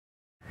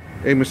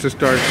Hey, Mr.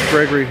 Starks,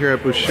 Gregory here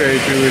at Boucher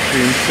Jewelry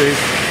GMC.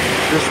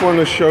 Just want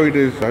to show you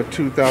this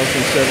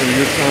 2007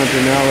 Yukon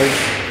Denali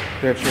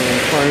that you're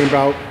inquiring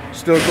about.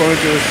 Still going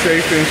through a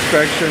safety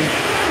inspection.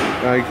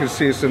 You can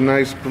see it's a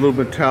nice blue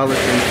metallic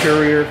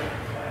interior.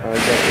 Got the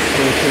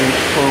 20-inch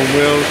chrome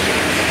wheels.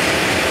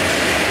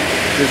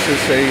 This is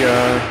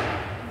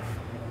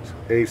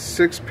a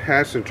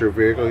 6-passenger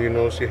vehicle. You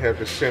notice you have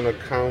the center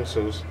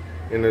consoles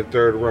in the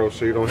third row,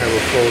 so you don't have a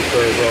full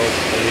third row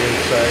on the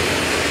inside.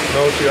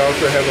 Notice you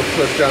also have a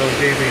flip-down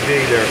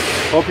DVD there.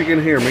 Hope you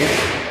can hear me.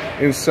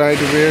 Inside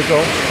the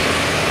vehicle,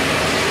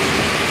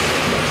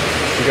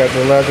 you got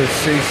the leather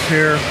seats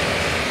here.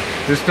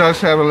 This does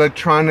have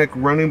electronic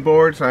running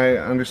boards. I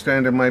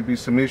understand there might be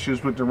some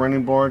issues with the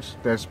running boards.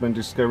 That's been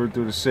discovered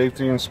through the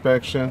safety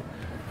inspection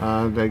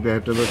that they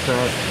have to look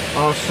at.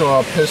 Also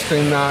a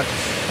piston knot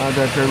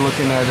that they're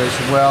looking at as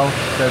well,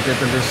 that they've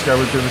been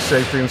discovered through the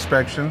safety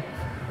inspection.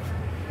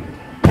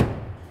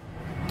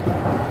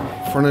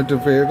 Front of the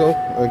vehicle,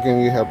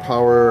 again, you have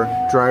power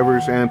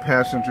driver's and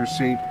passenger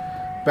seat,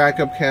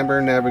 backup camera,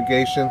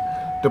 navigation.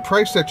 The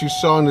price that you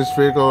saw in this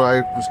vehicle,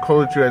 I was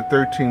quoted you at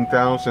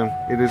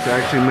 $13,000. It is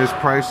actually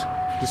mispriced.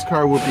 This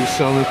car will be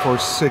selling for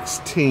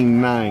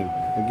 $16,900.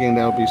 Again,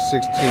 that will be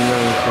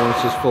 $16,900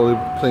 once it's fully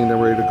cleaned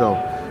and ready to go.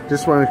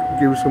 Just want to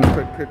give you some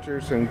quick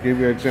pictures and give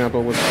you an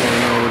example of what's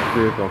going on with the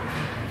vehicle.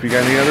 If you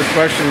got any other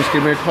questions,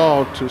 give me a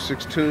call,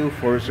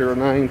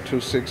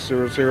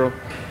 262-409-2600,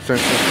 extension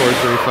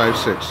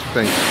 4356.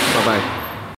 Thanks. Bye-bye.